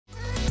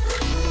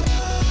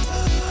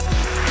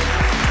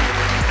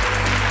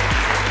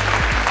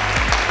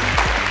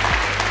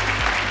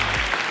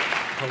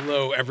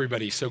Hello,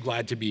 everybody. So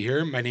glad to be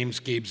here. My name's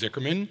Gabe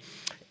Zichermann,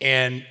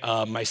 and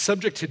my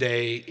subject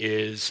today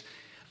is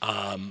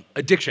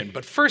addiction.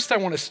 But first, I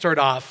want to start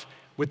off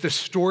with the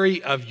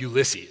story of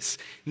Ulysses.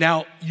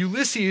 Now,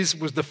 Ulysses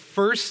was the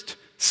first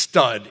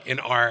stud in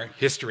our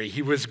history.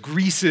 He was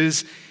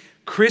Greece's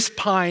Chris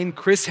Pine,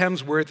 Chris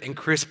Hemsworth, and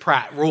Chris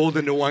Pratt rolled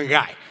into one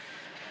guy.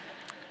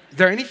 Is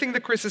there anything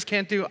that Chris's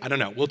can't do? I don't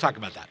know. We'll talk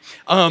about that.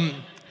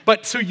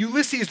 But so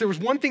Ulysses, there was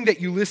one thing that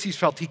Ulysses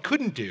felt he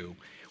couldn't do,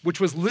 which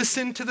was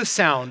listen to the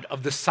sound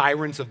of the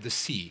sirens of the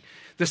sea.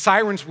 The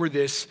sirens were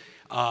this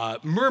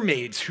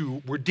mermaids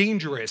who were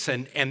dangerous,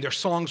 and their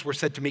songs were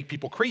said to make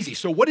people crazy.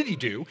 So what did he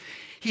do?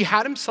 He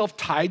had himself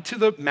tied to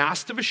the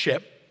mast of a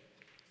ship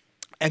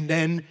and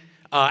then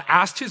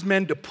asked his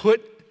men to put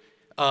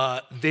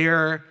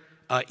their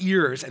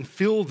ears and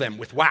fill them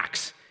with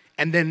wax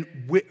and then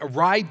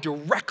ride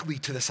directly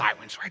to the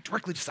sirens,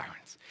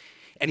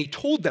 And he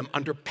told them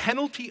under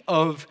penalty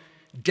of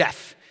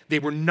death, they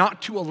were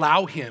not to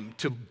allow him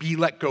to be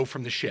let go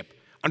from the ship.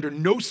 Under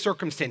no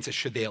circumstances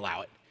should they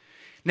allow it.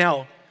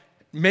 Now,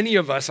 many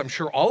of us, I'm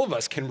sure all of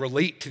us, can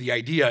relate to the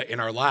idea in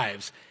our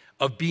lives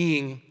of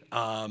being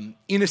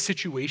in a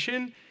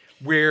situation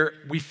where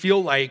we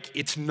feel like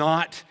it's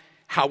not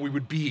how we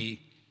would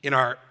be in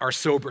our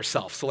sober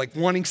self. So like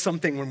wanting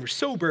something when we're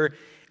sober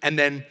and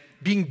then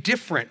being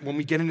different when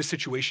we get in a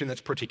situation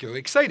that's particularly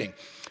exciting.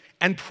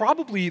 And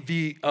probably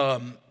the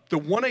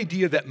one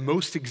idea that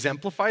most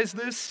exemplifies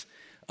this,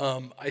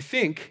 I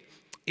think,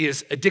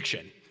 is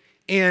addiction.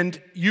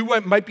 And you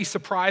might be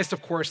surprised,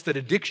 of course, that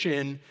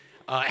addiction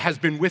has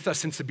been with us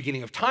since the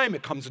beginning of time.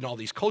 It comes in all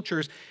these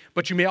cultures.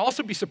 But you may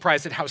also be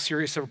surprised at how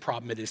serious of a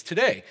problem it is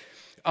today.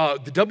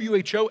 The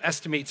WHO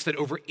estimates that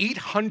over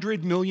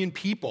 800 million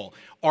people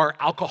are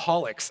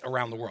alcoholics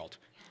around the world.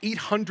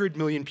 800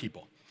 million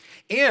people.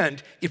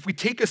 And if we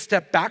take a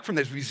step back from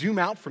this, we zoom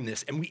out from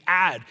this, and we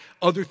add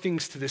other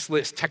things to this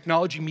list,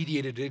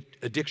 technology-mediated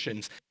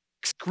addictions,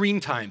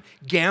 screen time,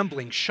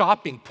 gambling,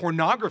 shopping,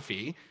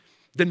 pornography,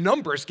 the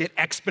numbers get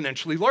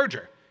exponentially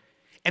larger.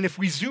 And if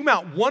we zoom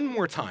out one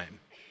more time,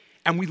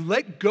 and we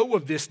let go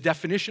of this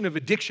definition of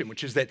addiction,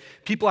 which is that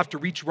people have to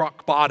reach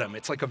rock bottom,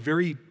 it's like a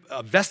very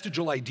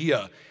vestigial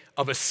idea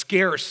of a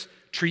scarce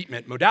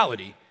treatment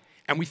modality,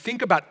 and we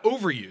think about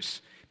overuse,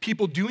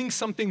 people doing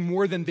something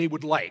more than they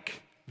would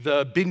like,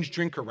 the binge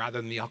drinker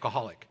rather than the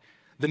alcoholic,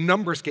 the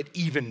numbers get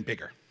even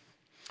bigger.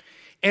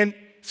 And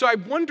so I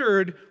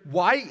wondered,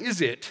 why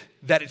is it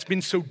that it's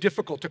been so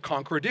difficult to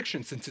conquer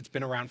addiction since it's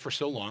been around for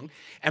so long?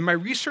 And my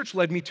research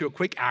led me to a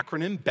quick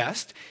acronym,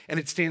 BEST, and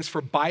it stands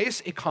for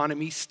Bias,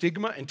 Economy,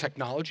 Stigma, and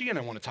Technology, and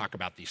I want to talk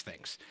about these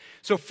things.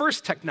 So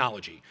first,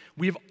 technology.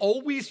 We've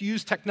always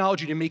used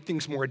technology to make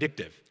things more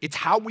addictive. It's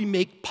how we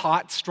make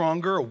pot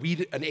stronger,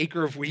 an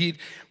acre of weed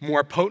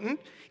more potent.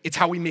 It's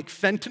how we make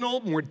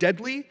fentanyl more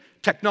deadly.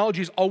 Technology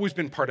has always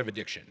been part of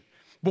addiction.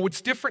 But what's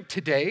different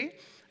today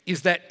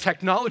is that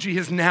technology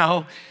is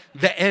now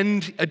the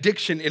end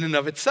addiction in and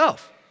of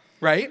itself,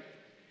 right?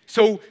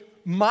 So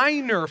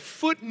minor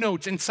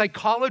footnotes in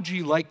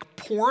psychology like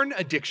porn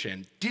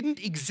addiction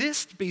didn't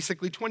exist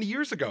basically 20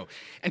 years ago.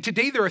 And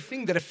today they're a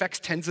thing that affects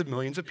tens of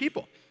millions of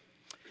people.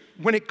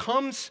 When it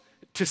comes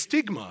to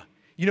stigma,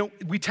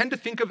 we tend to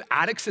think of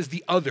addicts as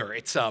the other.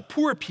 It's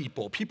poor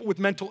people, people with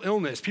mental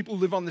illness, people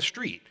who live on the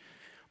street.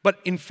 But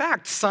in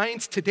fact,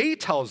 science today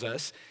tells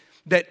us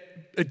that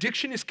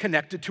addiction is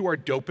connected to our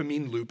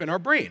dopamine loop in our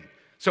brain.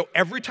 So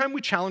every time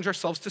we challenge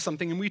ourselves to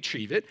something and we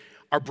achieve it,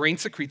 our brain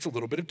secretes a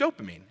little bit of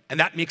dopamine. And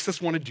that makes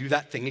us want to do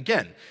that thing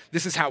again.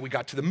 This is how we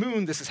got to the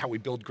moon. This is how we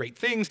build great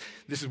things.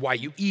 This is why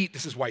you eat.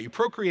 This is why you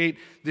procreate,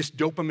 this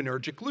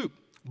dopaminergic loop.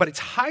 But it's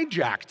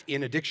hijacked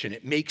in addiction.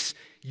 It makes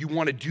you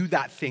want to do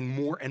that thing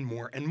more and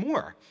more and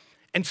more.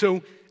 And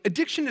so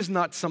addiction is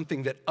not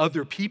something that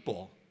other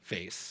people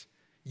face.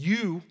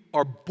 You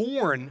are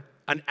born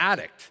an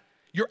addict.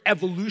 Your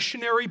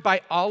evolutionary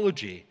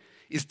biology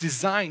is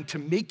designed to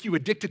make you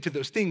addicted to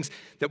those things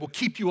that will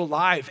keep you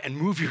alive and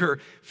move your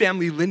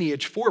family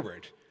lineage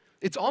forward.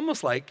 It's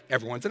almost like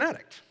everyone's an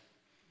addict.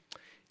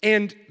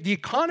 And the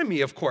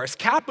economy, of course,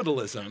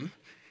 capitalism,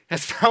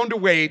 has found a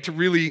way to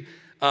really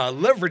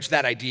leverage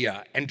that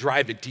idea and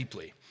drive it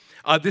deeply.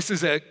 This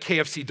is a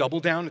KFC Double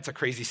Down. It's a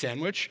crazy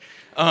sandwich.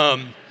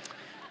 The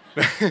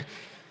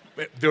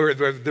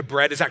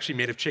bread is actually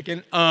made of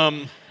chicken.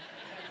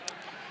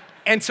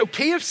 And so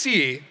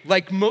KFC,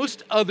 like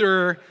most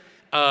other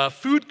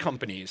food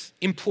companies,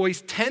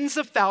 employs tens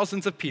of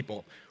thousands of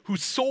people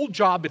whose sole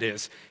job it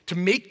is to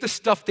make the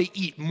stuff they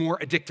eat more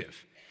addictive.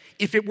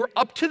 If it were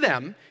up to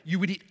them, you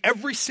would eat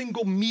every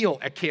single meal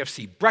at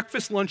KFC,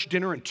 breakfast, lunch,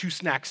 dinner, and 2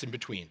 snacks in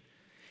between.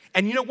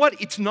 And you know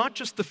what? It's not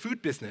just the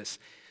food business.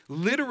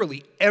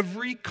 Literally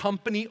every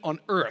company on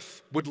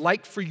earth would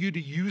like for you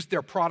to use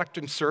their product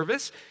and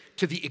service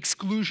to the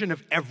exclusion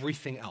of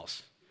everything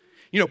else.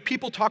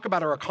 People talk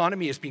about our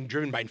economy as being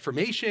driven by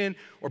information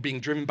or being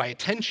driven by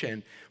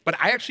attention, but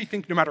I actually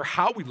think no matter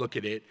how we look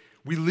at it,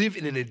 we live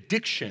in an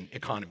addiction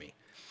economy.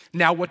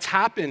 Now, what's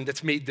happened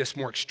that's made this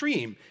more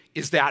extreme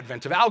is the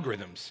advent of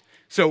algorithms.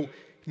 So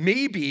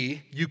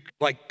maybe you,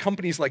 like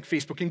companies like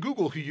Facebook and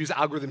Google who use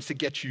algorithms to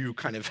get you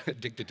kind of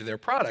addicted to their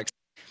products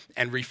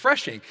and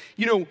refreshing,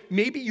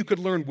 maybe you could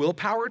learn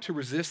willpower to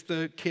resist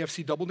the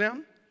KFC Double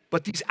Down,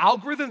 but these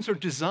algorithms are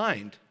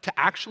designed to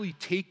actually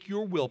take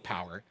your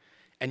willpower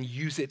and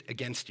use it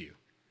against you.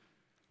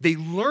 They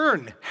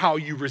learn how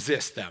you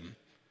resist them,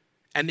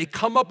 and they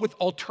come up with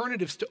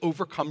alternatives to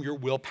overcome your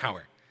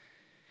willpower.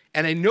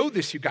 And I know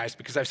this, you guys,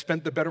 because I've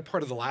spent the better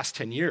part of the last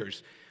 10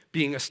 years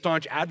being a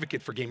staunch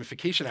advocate for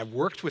gamification. I've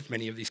worked with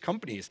many of these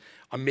companies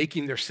on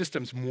making their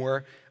systems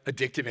more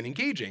addictive and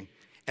engaging.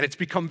 And it's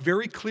become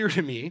very clear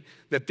to me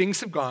that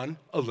things have gone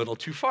a little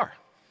too far.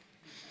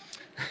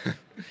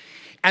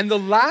 And the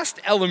last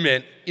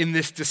element in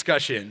this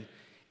discussion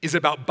is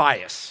about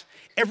bias.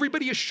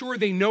 Everybody is sure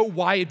they know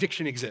why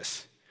addiction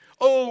exists.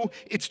 Oh,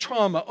 it's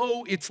trauma.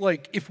 Oh, it's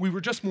like if we were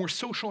just more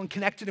social and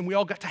connected and we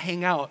all got to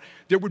hang out,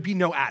 there would be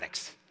no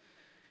addicts.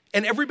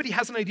 And everybody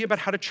has an idea about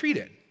how to treat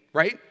it,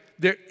 right?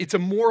 It's a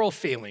moral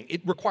failing.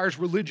 It requires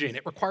religion.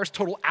 It requires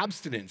total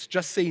abstinence.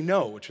 Just say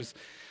no, which is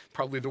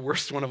probably the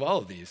worst one of all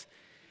of these.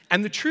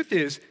 And the truth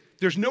is,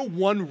 there's no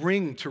one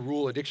ring to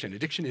rule addiction.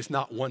 Addiction is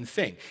not one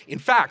thing. In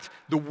fact,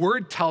 the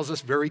word tells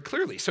us very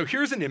clearly. So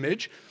here's an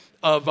image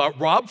of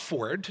Rob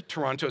Ford,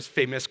 Toronto's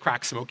famous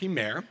crack-smoking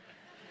mayor.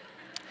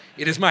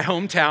 It is my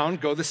hometown,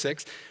 go the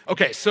Six.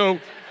 Okay, so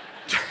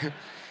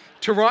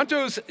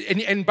Toronto's,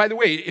 and by the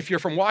way, if you're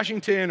from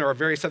Washington or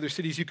various other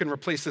cities, you can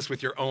replace this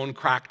with your own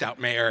cracked-out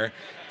mayor.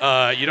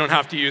 You don't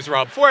have to use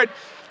Rob Ford.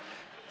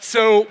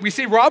 So we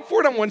see Rob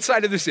Ford on one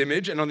side of this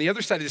image, and on the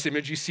other side of this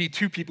image, you see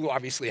two people who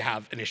obviously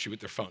have an issue with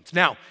their phones.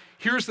 Now,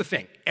 here's the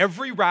thing.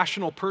 Every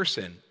rational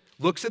person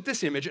looks at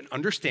this image and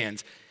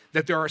understands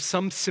that there are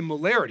some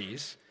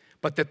similarities,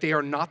 but that they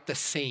are not the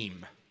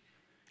same.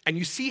 And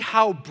you see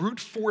how brute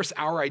force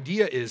our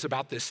idea is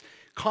about this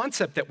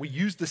concept that we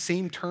use the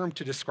same term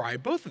to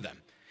describe both of them.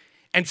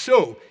 And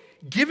so,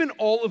 given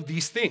all of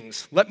these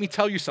things, let me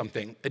tell you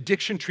something,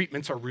 addiction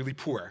treatments are really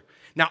poor.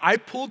 Now, I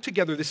pulled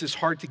together, this is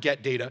hard to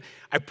get data,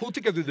 I pulled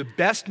together the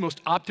best,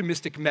 most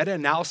optimistic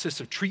meta-analysis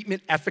of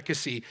treatment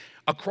efficacy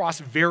across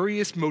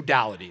various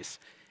modalities.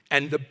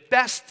 And the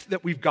best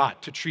that we've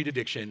got to treat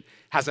addiction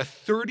has a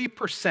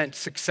 30%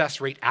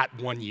 success rate at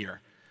 1 year.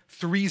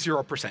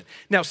 30%.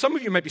 Now, some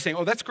of you might be saying,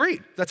 oh, that's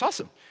great, that's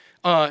awesome.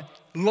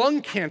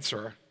 Lung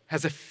cancer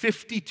has a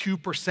 52%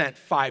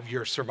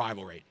 5-year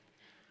survival rate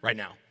right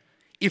now.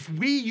 If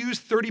we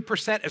use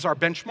 30% as our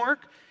benchmark,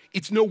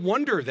 it's no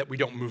wonder that we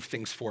don't move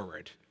things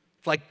forward.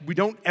 It's like we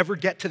don't ever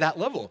get to that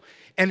level.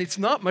 And it's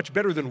not much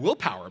better than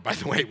willpower, by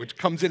the way, which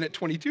comes in at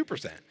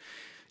 22%.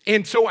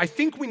 And so I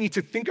think we need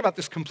to think about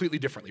this completely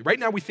differently. Right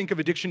now we think of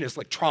addiction as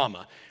like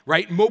trauma,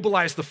 right?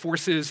 Mobilize the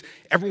forces,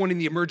 everyone in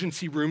the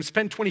emergency room,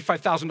 spend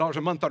 $25,000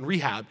 a month on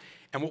rehab.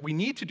 And what we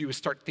need to do is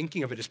start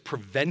thinking of it as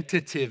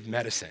preventative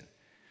medicine.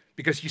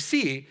 Because you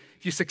see,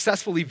 if you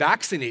successfully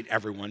vaccinate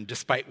everyone,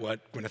 despite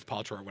what Gwyneth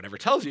Paltrow or whatever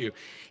tells you,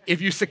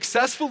 if you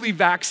successfully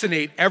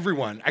vaccinate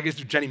everyone, I guess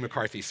Jenny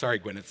McCarthy,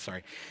 sorry Gwyneth,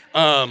 sorry,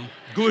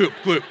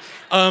 gloop.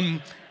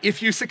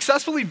 If you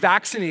successfully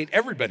vaccinate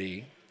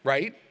everybody,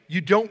 right,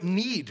 you don't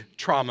need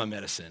trauma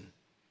medicine.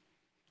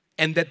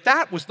 And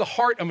that was the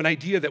heart of an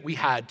idea that we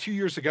had 2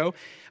 years ago.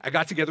 I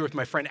got together with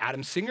my friend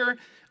Adam Singer.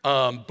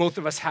 Both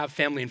of us have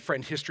family and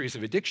friend histories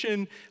of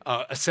addiction,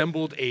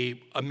 assembled an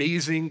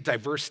amazing,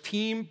 diverse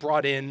team,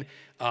 brought in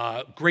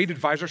great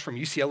advisors from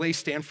UCLA,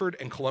 Stanford,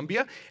 and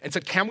Columbia, and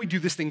said, can we do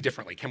this thing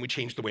differently? Can we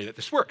change the way that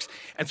this works?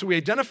 And so we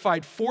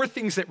identified 4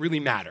 things that really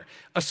matter.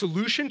 A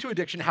solution to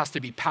addiction has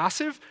to be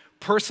passive,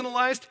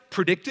 personalized,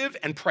 predictive,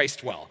 and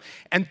priced well.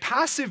 And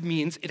passive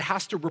means it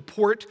has to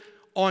report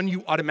on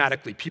you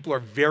automatically. People are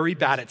very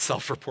bad at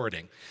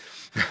self-reporting.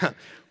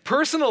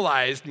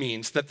 Personalized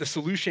means that the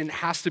solution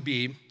has to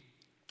be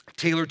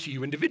tailored to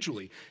you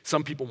individually.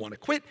 Some people want to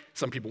quit,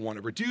 some people want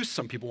to reduce,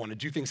 some people want to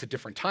do things at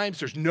different times.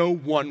 There's no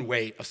one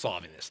way of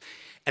solving this.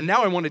 And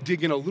now I want to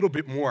dig in a little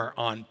bit more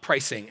on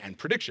pricing and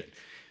prediction.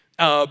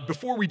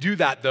 Before we do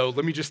that, though,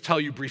 let me just tell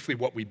you briefly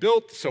what we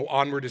built. So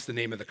Onward is the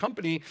name of the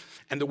company,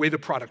 and the way the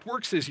product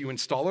works is you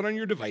install it on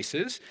your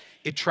devices,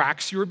 it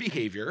tracks your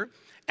behavior,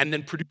 and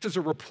then produces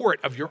a report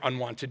of your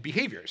unwanted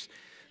behaviors.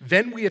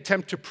 Then we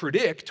attempt to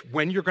predict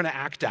when you're going to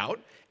act out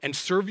and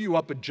serve you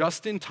up a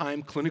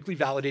just-in-time, clinically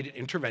validated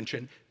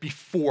intervention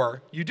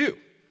before you do,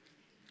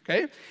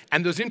 okay?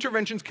 And those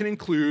interventions can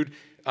include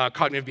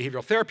cognitive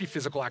behavioral therapy,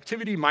 physical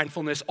activity,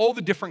 mindfulness, all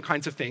the different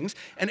kinds of things,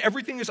 and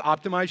everything is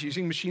optimized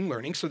using machine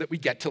learning so that we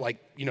get to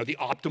the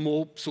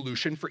optimal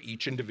solution for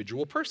each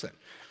individual person.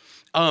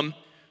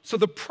 So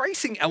the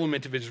pricing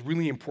element of it is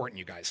really important,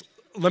 you guys.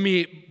 Let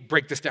me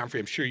break this down for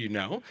you. I'm sure you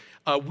know.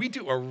 We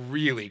do a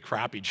really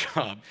crappy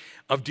job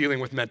of dealing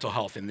with mental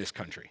health in this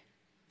country,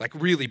 like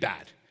really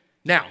bad.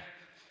 Now,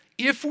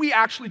 if we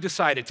actually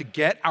decided to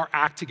get our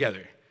act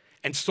together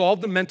and solve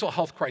the mental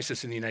health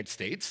crisis in the United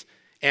States,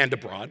 and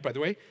abroad, by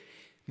the way,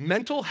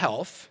 mental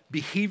health,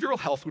 behavioral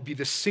health would be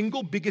the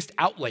single biggest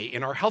outlay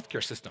in our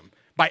healthcare system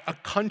by a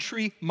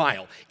country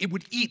mile. It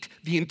would eat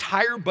the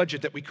entire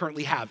budget that we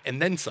currently have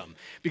and then some.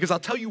 Because I'll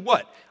tell you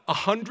what,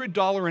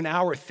 $100 an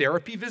hour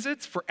therapy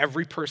visits for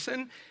every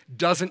person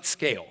doesn't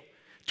scale.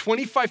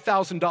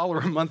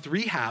 $25,000 a month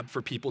rehab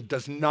for people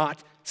does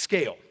not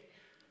scale.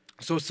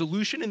 So a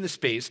solution in this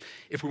space,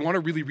 if we want to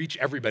really reach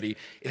everybody,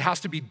 it has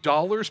to be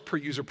dollars per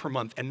user per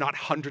month and not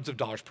hundreds of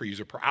dollars per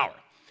user per hour.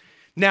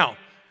 Now,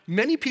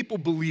 many people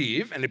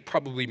believe, and it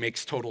probably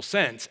makes total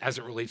sense as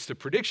it relates to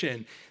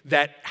prediction,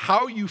 that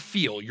how you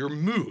feel, your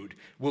mood,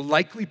 will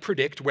likely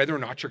predict whether or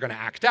not you're going to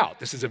act out.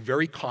 This is a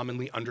very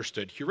commonly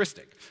understood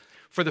heuristic.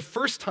 For the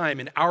first time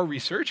in our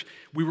research,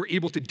 we were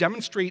able to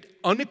demonstrate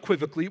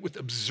unequivocally with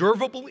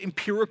observable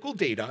empirical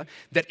data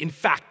that, in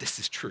fact, this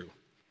is true.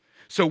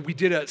 So we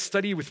did a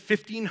study with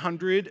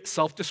 1,500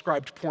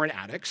 self-described porn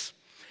addicts,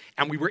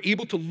 and we were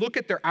able to look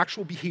at their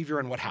actual behavior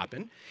and what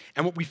happened.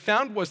 And what we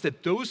found was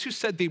that those who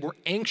said they were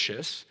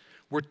anxious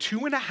were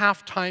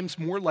 2.5 times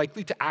more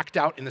likely to act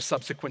out in the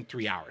subsequent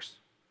 3 hours.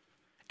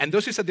 And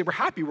those who said they were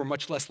happy were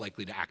much less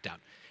likely to act out.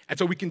 And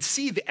so we can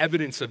see the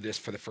evidence of this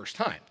for the first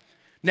time.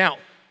 Now,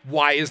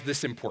 why is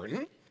this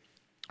important?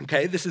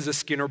 Okay, this is a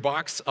Skinner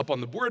box up on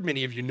the board.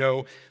 Many of you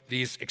know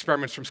these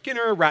experiments from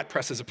Skinner. Rat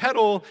presses a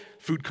pedal,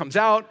 food comes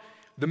out.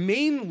 The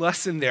main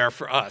lesson there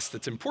for us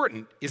that's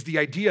important is the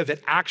idea that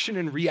action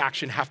and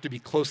reaction have to be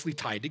closely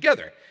tied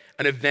together.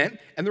 An event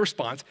and the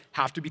response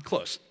have to be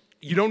close.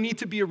 You don't need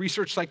to be a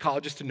research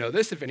psychologist to know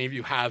this. If any of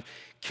you have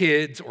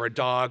kids or a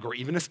dog or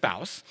even a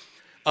spouse,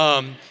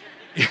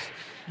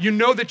 you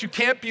know that you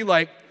can't be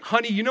like,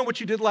 honey, you know what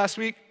you did last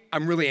week?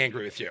 I'm really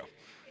angry with you,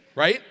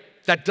 right?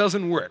 That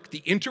doesn't work. The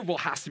interval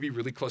has to be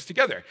really close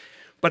together.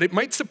 But it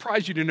might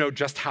surprise you to know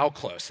just how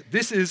close.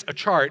 This is a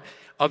chart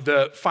of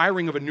the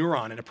firing of a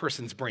neuron in a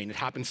person's brain. It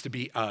happens to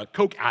be a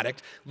Coke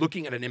addict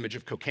looking at an image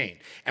of cocaine.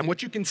 And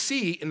what you can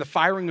see in the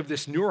firing of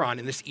this neuron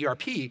in this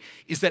ERP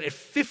is that at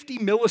 50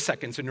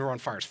 milliseconds, a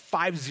neuron fires,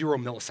 50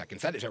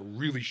 milliseconds. That is a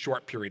really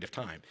short period of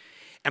time.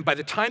 And by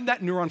the time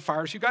that neuron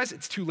fires, you guys,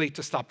 it's too late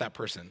to stop that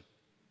person.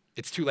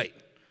 It's too late.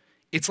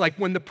 It's like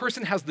when the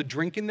person has the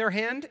drink in their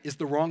hand is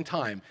the wrong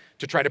time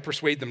to try to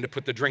persuade them to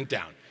put the drink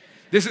down.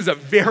 This is a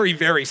very,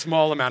 very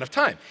small amount of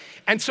time.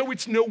 And so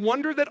it's no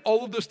wonder that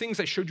all of those things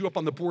I showed you up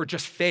on the board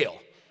just fail,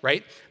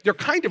 right? They're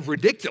kind of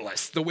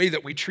ridiculous, the way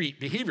that we treat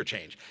behavior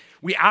change.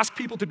 We ask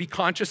people to be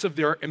conscious of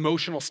their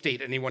emotional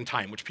state at any one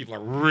time, which people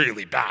are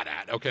really bad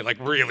at, okay, like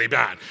really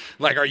bad.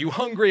 Like, are you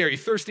hungry? Are you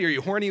thirsty? Are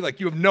you horny?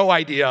 Like, you have no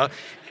idea.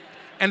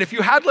 And if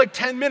you had like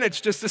 10 minutes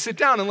just to sit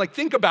down and like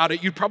think about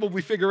it, you'd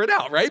probably figure it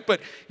out, right?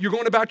 But you're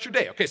going about your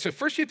day. Okay, so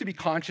first you have to be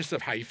conscious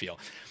of how you feel.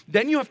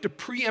 Then you have to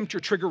preempt your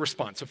trigger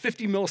response. So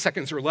 50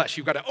 milliseconds or less,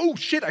 you've got to, oh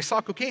shit, I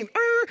saw cocaine.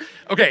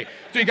 Okay,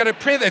 so you got to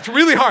preempt that. It's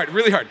really hard,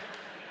 really hard.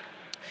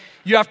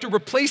 You have to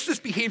replace this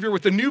behavior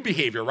with a new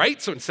behavior,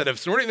 right? So instead of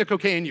snorting the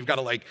cocaine, you've got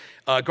to like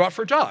go out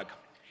for a jog.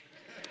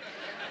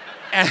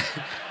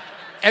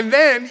 And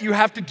then you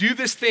have to do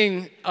this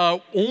thing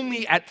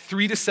only at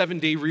 3 to 7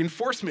 day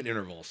reinforcement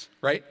intervals,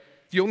 right?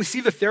 You only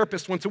see the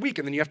therapist once a week,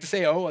 and then you have to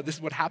say, oh, this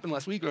is what happened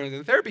last week in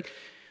the therapy.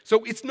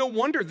 So it's no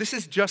wonder this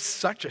is just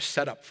such a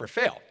setup for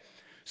fail.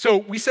 So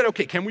we said,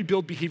 okay, can we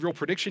build behavioral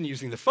prediction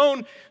using the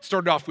phone?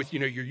 Started off with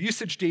your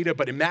usage data,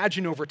 but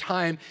imagine over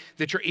time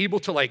that you're able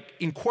to like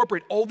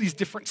incorporate all these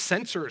different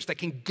sensors that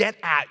can get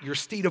at your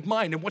state of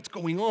mind and what's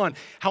going on,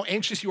 how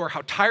anxious you are,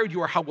 how tired you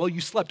are, how well you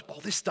slept.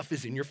 All this stuff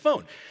is in your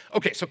phone.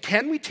 Okay, so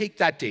can we take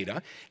that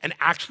data and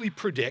actually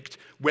predict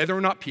whether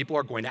or not people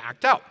are going to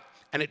act out?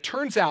 And it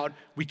turns out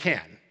we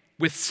can.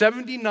 With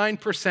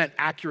 79%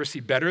 accuracy,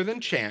 better than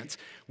chance,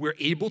 we're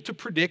able to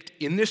predict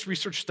in this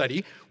research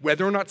study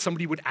whether or not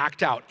somebody would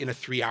act out in a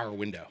 3-hour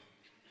window.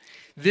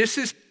 This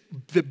is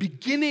the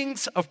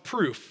beginnings of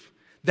proof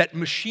that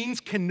machines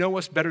can know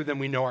us better than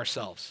we know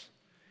ourselves,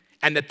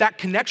 and that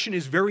connection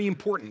is very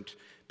important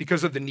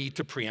because of the need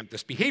to preempt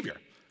this behavior.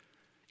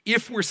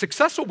 If we're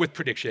successful with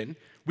prediction,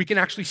 we can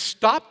actually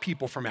stop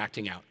people from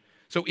acting out.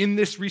 So in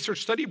this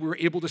research study, we were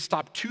able to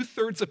stop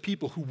 2/3 of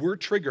people who were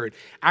triggered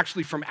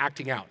actually from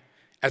acting out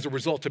as a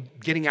result of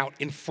getting out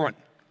in front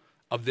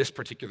of this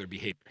particular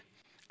behavior.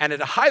 And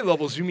at a high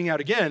level, zooming out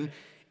again,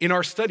 in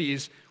our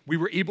studies, we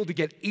were able to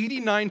get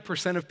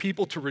 89% of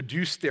people to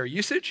reduce their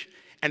usage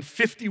and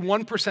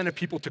 51% of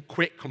people to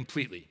quit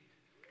completely.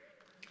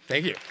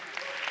 Thank you.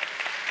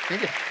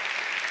 Thank you.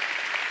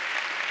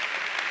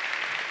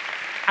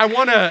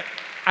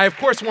 I of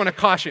course want to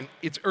caution,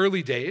 it's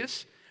early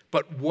days,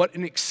 but what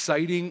an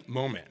exciting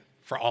moment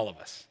for all of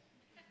us.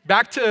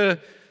 Back to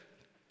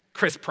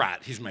Chris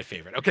Pratt, he's my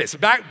favorite. Okay, so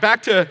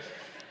back to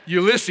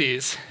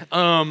Ulysses.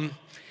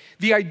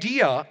 The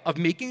idea of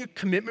making a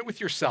commitment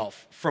with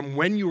yourself from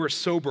when you are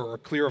sober or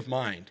clear of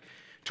mind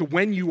to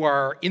when you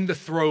are in the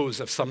throes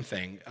of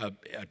something,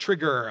 a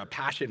trigger, a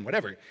passion,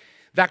 whatever,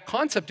 that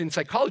concept in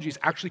psychology is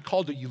actually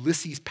called a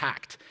Ulysses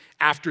Pact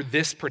after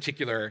this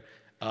particular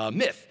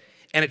myth.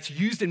 And it's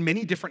used in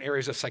many different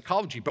areas of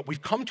psychology, but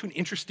we've come to an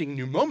interesting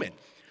new moment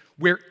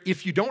where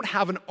if you don't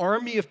have an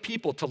army of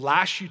people to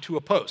lash you to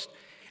a post,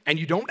 and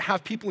you don't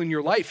have people in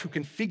your life who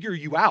can figure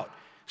you out,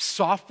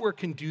 Software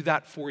can do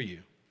that for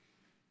you.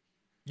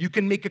 You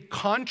can make a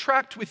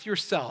contract with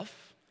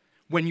yourself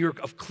when you're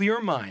of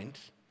clear mind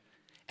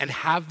and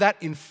have that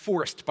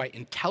enforced by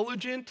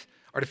intelligent,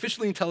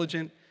 artificially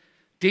intelligent,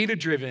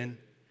 data-driven,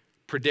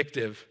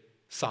 predictive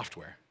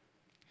software.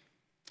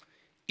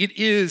 It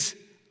is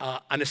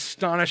an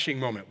astonishing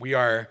moment. We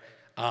are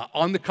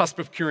on the cusp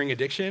of curing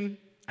addiction.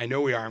 I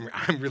know we are.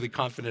 I'm really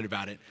confident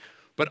about it.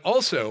 But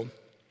also,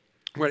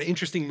 we're at an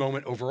interesting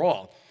moment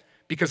overall,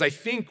 because I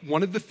think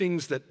one of the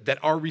things that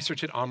our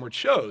research at Onward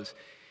shows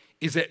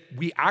is that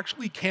we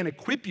actually can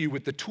equip you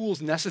with the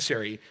tools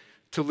necessary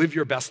to live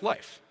your best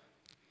life.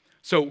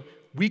 So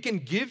we can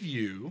give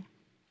you,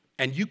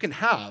 and you can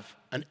have,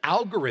 an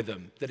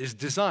algorithm that is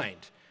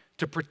designed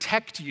to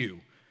protect you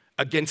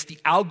against the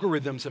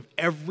algorithms of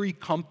every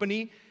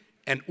company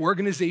and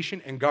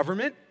organization and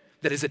government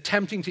that is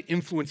attempting to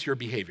influence your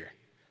behavior.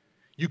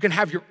 You can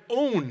have your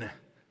own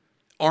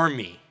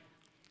army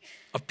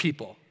of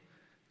people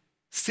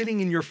sitting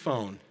in your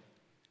phone,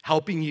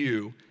 helping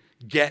you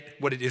get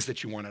what it is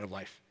that you want out of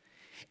life.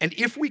 And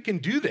if we can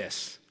do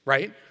this,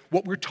 right,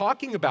 what we're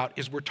talking about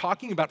is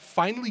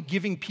finally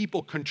giving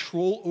people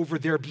control over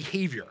their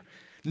behavior,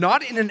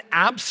 not in an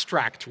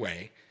abstract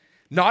way,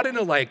 not in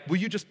a like, will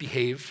you just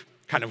behave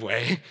kind of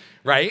way,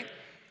 right?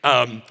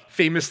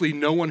 Famously,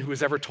 no one who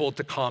is ever told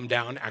to calm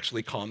down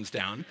actually calms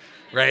down,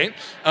 right?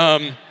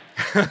 And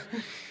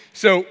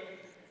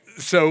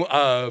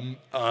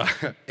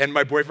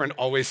my boyfriend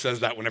always says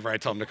that whenever I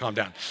tell him to calm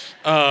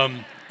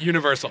down.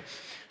 Universal.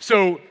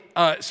 So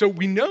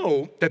we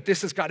know that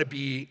this has got to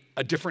be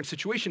a different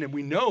situation, and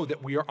we know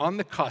that we are on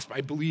the cusp,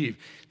 I believe,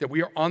 that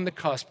we are on the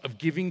cusp of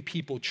giving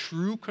people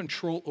true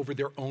control over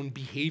their own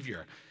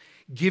behavior,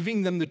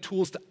 giving them the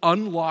tools to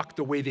unlock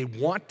the way they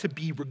want to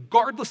be,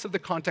 regardless of the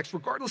context,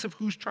 regardless of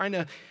who's trying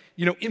to,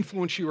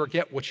 influence you or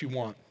get what you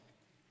want.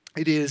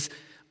 It is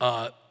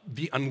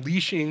the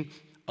unleashing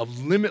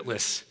of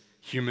limitless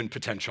human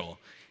potential,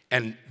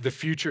 and the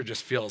future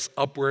just feels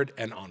upward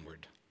and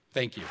onward.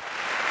 Thank you.